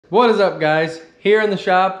What is up, guys? Here in the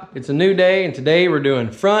shop, it's a new day, and today we're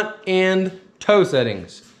doing front end toe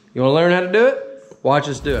settings. You wanna learn how to do it? Watch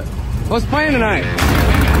us do it. What's the plan tonight?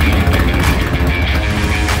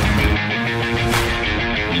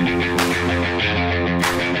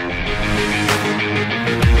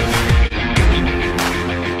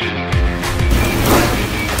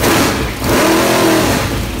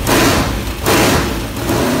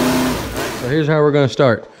 So here's how we're gonna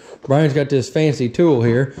start. Brian's got this fancy tool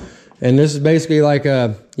here, and this is basically like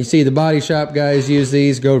you see the body shop guys use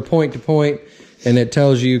these, go point to point, and it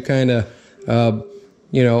tells you kind of,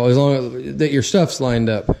 you know, as long as that your stuff's lined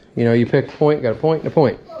up. You know, you pick a point, got a point and a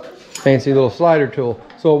point. Fancy little slider tool.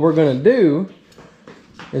 So what we're gonna do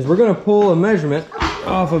is we're gonna pull a measurement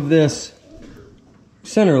off of this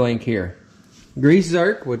center link here. Grease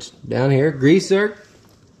zerk, which down here, grease zerk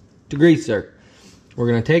to grease zerk. We're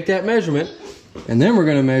gonna take that measurement, and then we're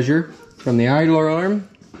going to measure from the idler arm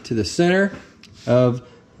to the center of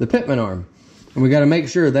the pitman arm. And we got to make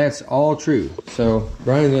sure that's all true. So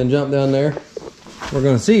Brian's going to jump down there. We're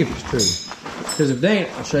going to see if it's true. Because if it ain't,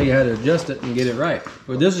 I'll show you how to adjust it and get it right.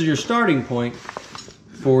 But this is your starting point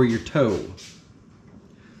for your toe.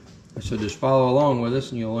 So just follow along with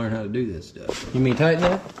us and you'll learn how to do this stuff. You mean tighten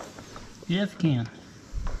that? Yes, I can.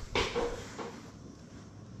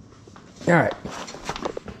 All right.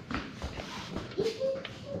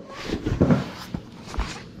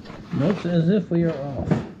 Looks as if we are off.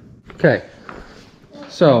 Okay,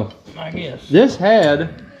 so I guess this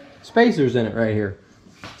had spacers in it right here.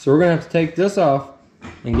 So we're gonna have to take this off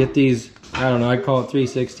and get these, I don't know, I'd call it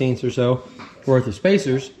 3/16 or so worth of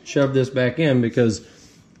spacers, shove this back in because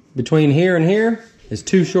between here and here is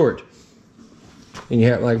too short. And you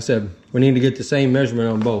have, like I said, we need to get the same measurement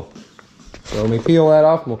on both. So let me peel that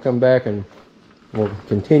off and we'll come back and we'll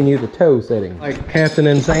continue the toe setting. Like Captain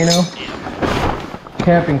Insano.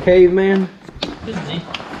 Captain Caveman. busy.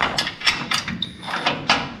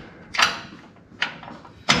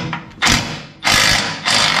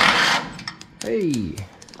 Hey,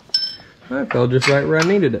 that fell just right where I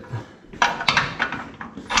needed it.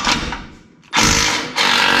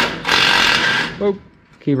 Oh,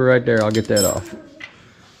 keep it right there. I'll get that off.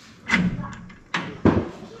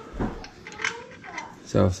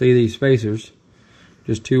 So see these spacers,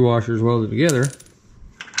 just two washers welded together.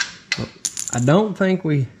 I don't think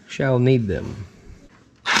we shall need them.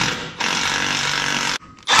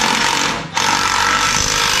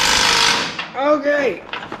 Okay,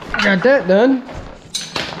 I got that done.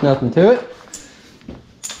 Nothing to it.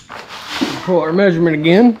 Pull our measurement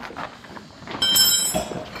again.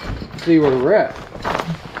 See where we're at.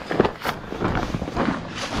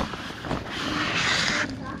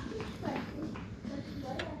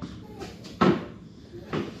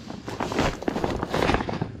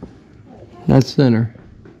 That's center.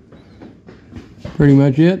 Pretty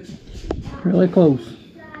much it. Really close.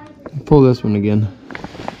 Pull this one again.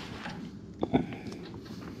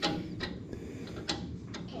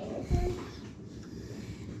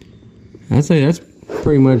 I'd say that's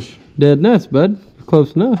pretty much dead nuts, bud.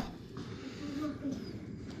 Close enough.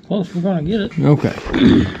 Close, we're gonna get it. Okay.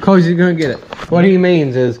 Close, you're gonna get it. What he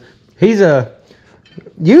means is he's a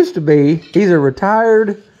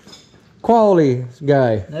retired quality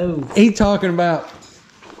guy. No. He's talking about,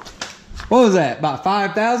 what was that, about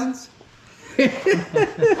 5,000s?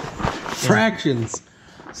 Fractions.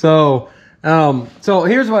 So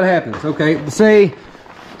here's what happens. Okay, say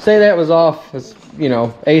that was off, you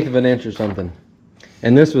know, 1/8 of an inch or something,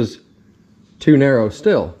 and this was too narrow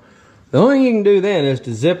still. The only thing you can do then is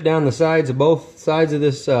to zip down the sides of both sides of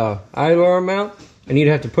this idler arm mount, and you'd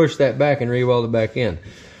have to push that back and re-weld it back in.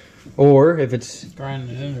 Or if it's grind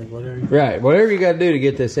it in or whatever. Right, whatever you got to do to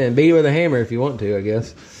get this in. Beat it with a hammer if you want to, I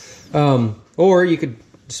guess. Or you could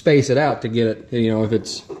space it out to get it, you know, if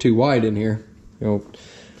it's too wide in here, you know,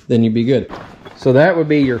 then you'd be good. So that would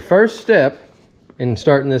be your first step in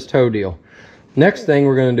starting this toe deal. Next thing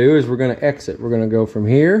we're going to do is we're going to exit. We're going to go from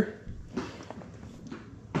here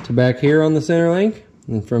to back here on the center link,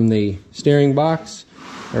 and from the steering box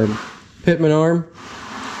or pitman arm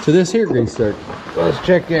to this here grease zerk. Let's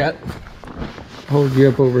check that. Hold you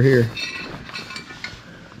up over here.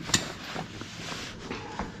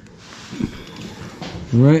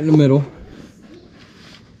 Right in the middle.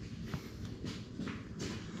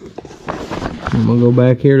 And we'll go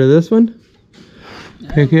back here to this one.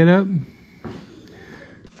 Pick it up.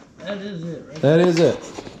 That is it, right? That is it.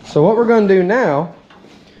 So what we're going to do now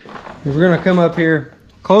is we're going to come up here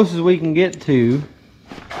close as we can get to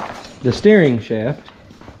the steering shaft,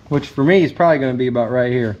 which for me is probably going to be about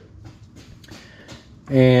right here.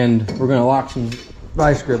 And we're going to lock some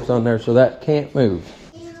vice grips on there so that can't move.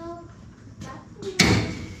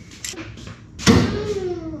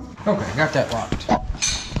 Okay, got that locked.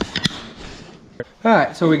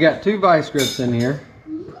 Alright, so we got 2 vice grips in here,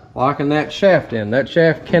 locking that shaft in. That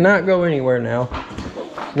shaft cannot go anywhere now.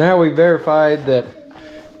 Now we verified that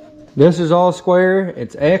this is all square,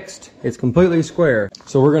 it's X'd, it's completely square.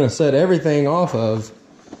 So we're gonna set everything off of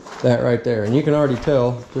that right there. And you can already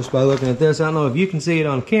tell just by looking at this. I don't know if you can see it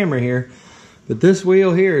on camera here, but this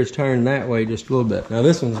wheel here is turned that way just a little bit. Now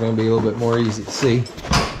this one's gonna be a little bit more easy to see.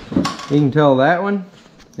 You can tell that one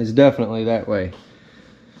is definitely that way.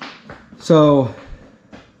 So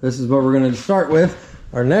this is what we're gonna start with.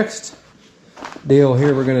 Our next deal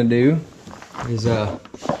here we're gonna do is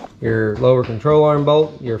your lower control arm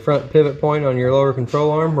bolt, your front pivot point on your lower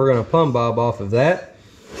control arm. We're gonna plumb bob off of that.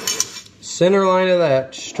 Center line of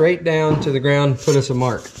that, straight down to the ground, put us a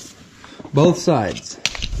mark. Both sides.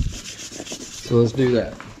 So let's do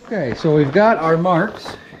that. Okay, so we've got our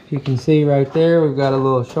marks. If you can see right there, we've got a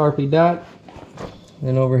little Sharpie dot.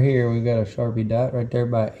 And over here, we've got a Sharpie dot right there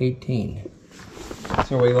by 18.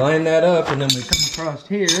 So we line that up, and then we come across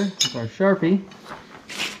here with our Sharpie,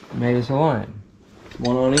 made us a line.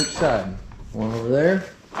 One on each side. One over there,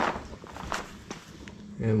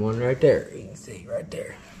 and one right there. You can see right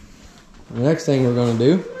there. The next thing we're going to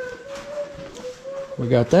do, we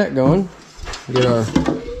got that going. Get our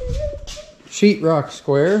sheetrock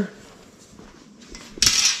square.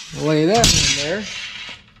 Lay that in there.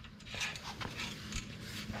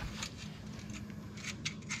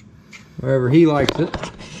 Wherever he likes it.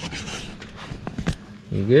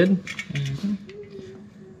 You good? Mm-hmm.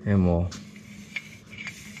 And we'll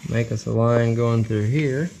make us a line going through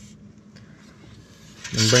here.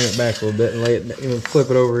 And bring it back a little bit and lay it, flip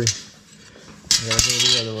it over. I gotta go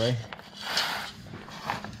the other way.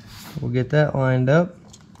 We'll get that lined up.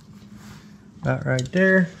 About right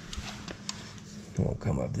there. And we'll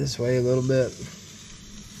come up this way a little bit.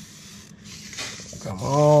 We'll come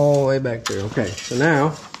all the way back there. Okay, so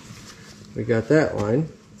now we got that line.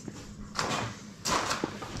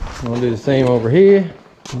 We'll do the same over here.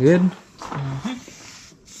 Good? Mm-hmm.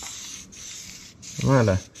 I'm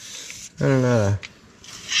running out of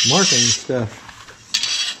marking stuff.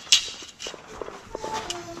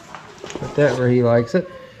 Put that where he likes it.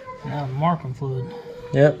 Now marking fluid.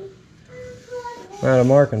 Yep. Out of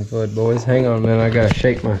marking fluid, boys. Hang on a minute, I gotta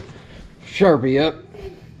shake my Sharpie up.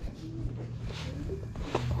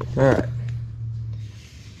 Alright.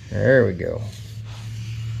 There we go.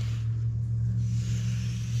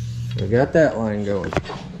 We got that line going.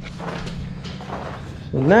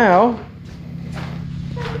 So now,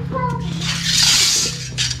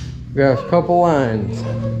 we got a couple lines.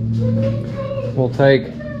 We'll take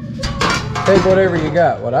whatever you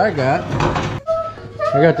got. What I got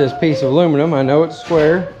this piece of aluminum. I know it's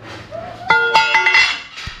square.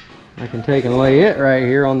 I can take and lay it right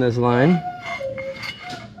here on this line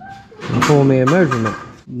and pull me a measurement.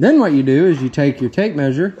 Then what you do is you take your tape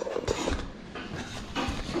measure.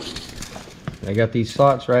 I got these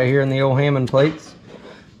slots right here in the old Hammond plates,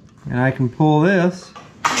 and I can pull this,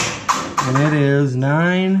 and it is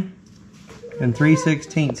 9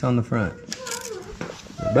 3/16 on the front.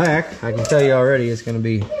 The back, I can tell you already, it's going to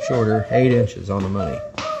be shorter, 8 inches on the money.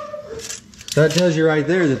 So that tells you right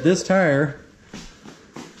there that this tire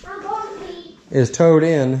is towed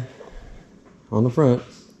in on the front,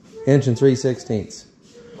 1 3/16.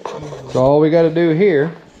 So all we got to do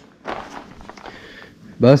here,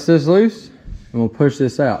 bust this loose, and we'll push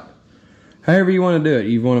this out. However you want to do it.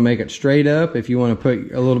 You want to make it straight up. If you want to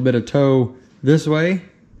put a little bit of toe this way,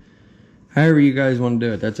 however you guys want to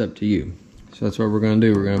do it, that's up to you. So that's what we're going to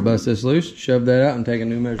do. We're going to bust this loose, shove that out, and take a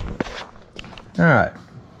new measurement. All right,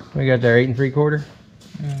 we got there 8 3/4.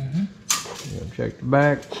 Mm-hmm. Check the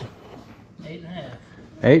back. 8 1/2.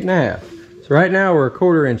 8 1/2. So right now we're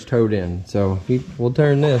 1/4 inch towed in. So we'll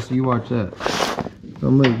turn this. You watch that.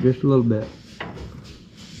 I'll move just a little bit.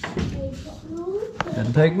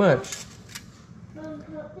 Doesn't take much.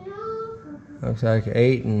 Looks like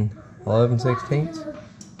 8 11/16.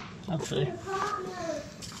 I'll see.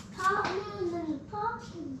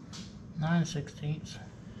 9/16.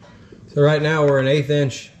 So right now we're an 1/8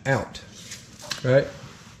 inch out. Right?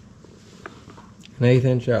 An 1/8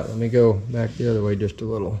 inch out. Let me go back the other way just a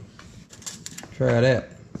little. Try that.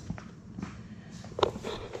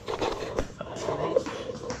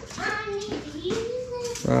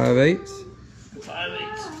 5/8. 5/8.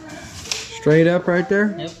 Straight up right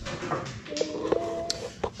there? Yep.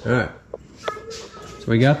 Alright. So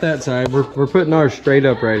we got that side. We're putting ours straight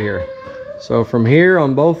up right here. So from here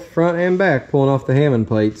on both front and back, pulling off the Hammond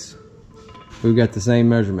plates, we've got the same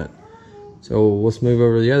measurement. So let's move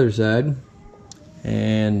over to the other side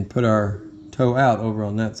and put our toe out over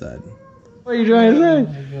on that side. What are you trying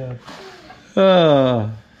to say?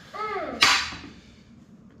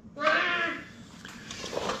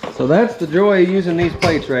 So that's the joy of using these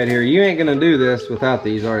plates right here. You ain't gonna do this without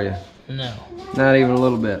these, are you? No. Not even a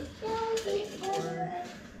little bit.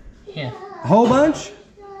 Yeah. A whole bunch?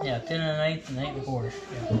 Yeah, 10 and an eighth and 8 and a quarter.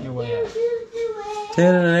 Yeah, you're way out.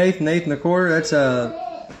 10 and an eighth and 8 and a quarter. That's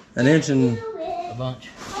an inch and A bunch.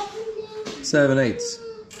 7/8.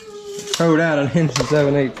 Towed out an inch and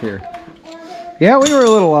 7/8 here. Yeah, we were a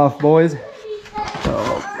little off, boys.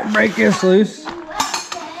 So break this loose.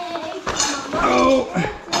 Oh,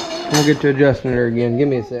 we'll get to adjusting her again. Give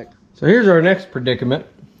me a sec. So here's our next predicament.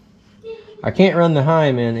 I can't run the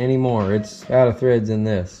Hammond anymore. It's out of threads in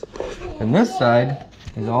this. And this side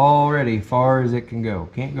is already far as it can go.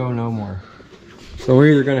 Can't go no more. So we're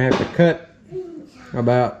either gonna have to cut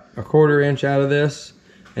about a 1/4 inch out of this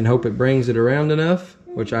and hope it brings it around enough,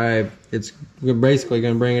 which it's basically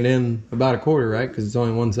gonna bring it in about a 1/4, right? Because it's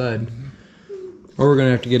only one side. Or we're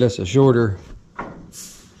gonna have to get us a shorter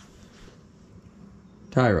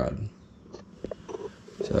tie rod.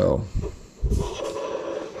 So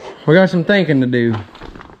we got some thinking to do.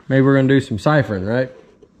 Maybe we're gonna do some ciphering, right?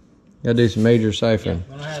 Gotta do some major ciphering.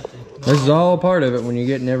 Yeah, gonna have to. This is all part of it when you're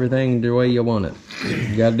getting everything the way you want it.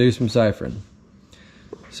 You gotta do some ciphering.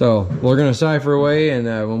 So we're gonna cipher away, and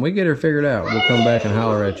when we get her figured out, we'll come back and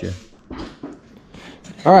holler at you.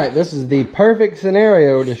 All right, this is the perfect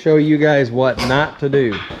scenario to show you guys what not to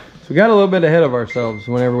do. So we got a little bit ahead of ourselves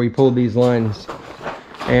whenever we pulled these lines.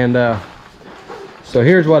 And so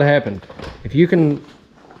here's what happened. If you can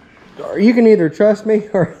either trust me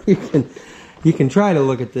or you can try to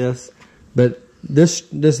look at this, but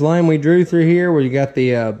this line we drew through here where you got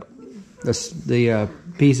the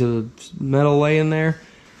piece of metal laying there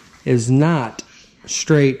is not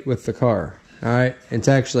straight with the car. All right, it's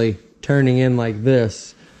actually turning in like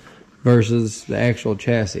this versus the actual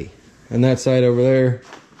chassis. And that side over there,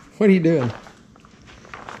 what are you doing?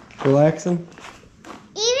 Relaxing?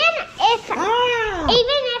 Even if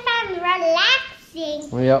I'm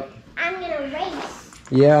relaxing, Yep. I'm gonna race.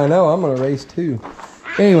 Yeah, I know. I'm gonna race too.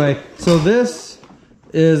 Anyway, so this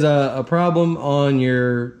is a problem on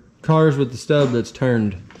your cars with the stub that's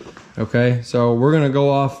turned. Okay, so we're gonna go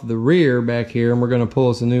off the rear back here, and we're gonna pull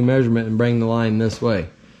us a new measurement and bring the line this way.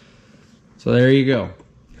 So there you go.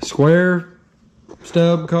 Square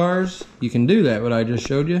stub cars, you can do that, what I just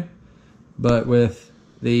showed you. But with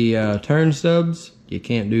the turn stubs, you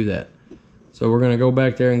can't do that. So we're gonna go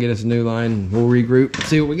back there and get us a new line, and we'll regroup and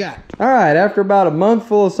see what we got. All right, after about a month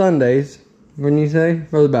full of Sundays, wouldn't you say?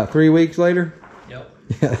 Or about 3 weeks later? Yep.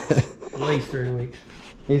 Yeah. At least 3 weeks.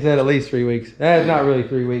 He said at least 3 weeks. That's not really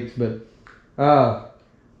 3 weeks, but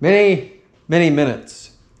many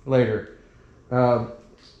minutes later,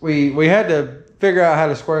 we had to figure out how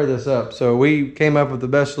to square this up. So we came up with the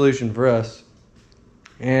best solution for us.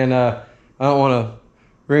 And I don't want to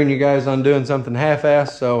ruin you guys on doing something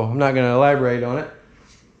half-assed, so I'm not going to elaborate on it.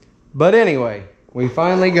 But anyway, we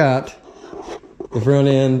finally got the front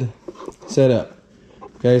end set up.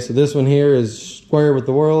 Okay, so this one here is square with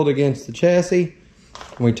the world against the chassis.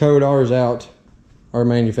 And we towed ours out. Our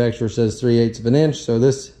manufacturer says 3/8 of an inch, so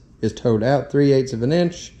this is towed out 3/8 of an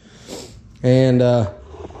inch. And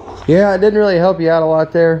yeah, it didn't really help you out a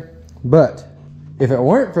lot there, but if it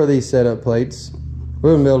weren't for these setup plates, we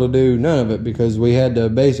wouldn't be able to do none of it, because we had to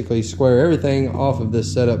basically square everything off of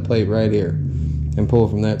this setup plate right here and pull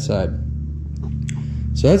from that side.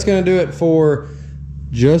 So that's going to do it for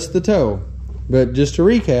just the toe. But just to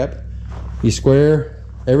recap, you square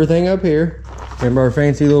everything up here. Remember our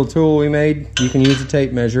fancy little tool we made? You can use a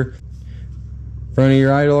tape measure. Front of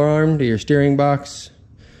your idler arm to your steering box,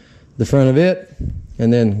 the front of it,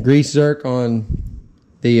 and then grease zerk on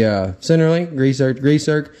the center link, grease zerk to grease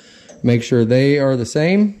zerk. Make sure they are the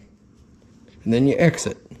same, and then you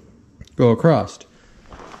exit. Go across.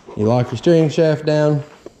 You lock your steering shaft down,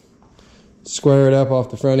 square it up off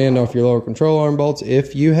the front end off your lower control arm bolts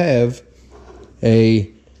if you have a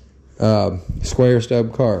square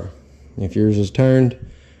stub car. If yours is turned,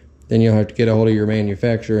 then you'll have to get a hold of your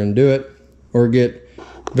manufacturer and do it, or get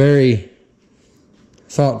very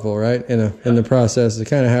thoughtful, right, in the process. It's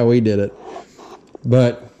kind of how we did it.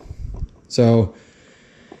 But so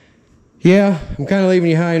yeah, I'm kind of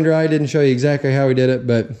leaving you high and dry. I didn't show you exactly how we did it,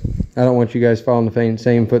 but I don't want you guys following the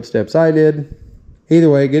same footsteps I did. Either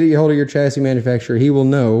way, get a hold of your chassis manufacturer. He will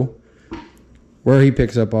know where he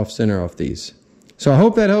picks up off center off these. So I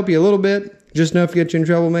hope that helped you a little bit, just enough to get you in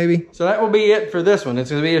trouble maybe. So that will be it for this one.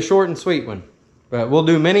 It's going to be a short and sweet one. But we'll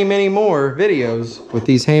do many more videos with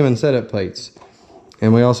these Hammond setup plates.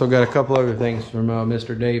 And we also got a couple other things from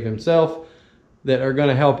Mr. Dave himself that are going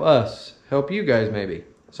to help us help you guys maybe.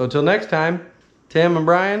 So until next time, Tim and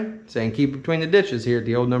Brian saying keep between the ditches here at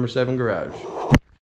the old number 7 garage.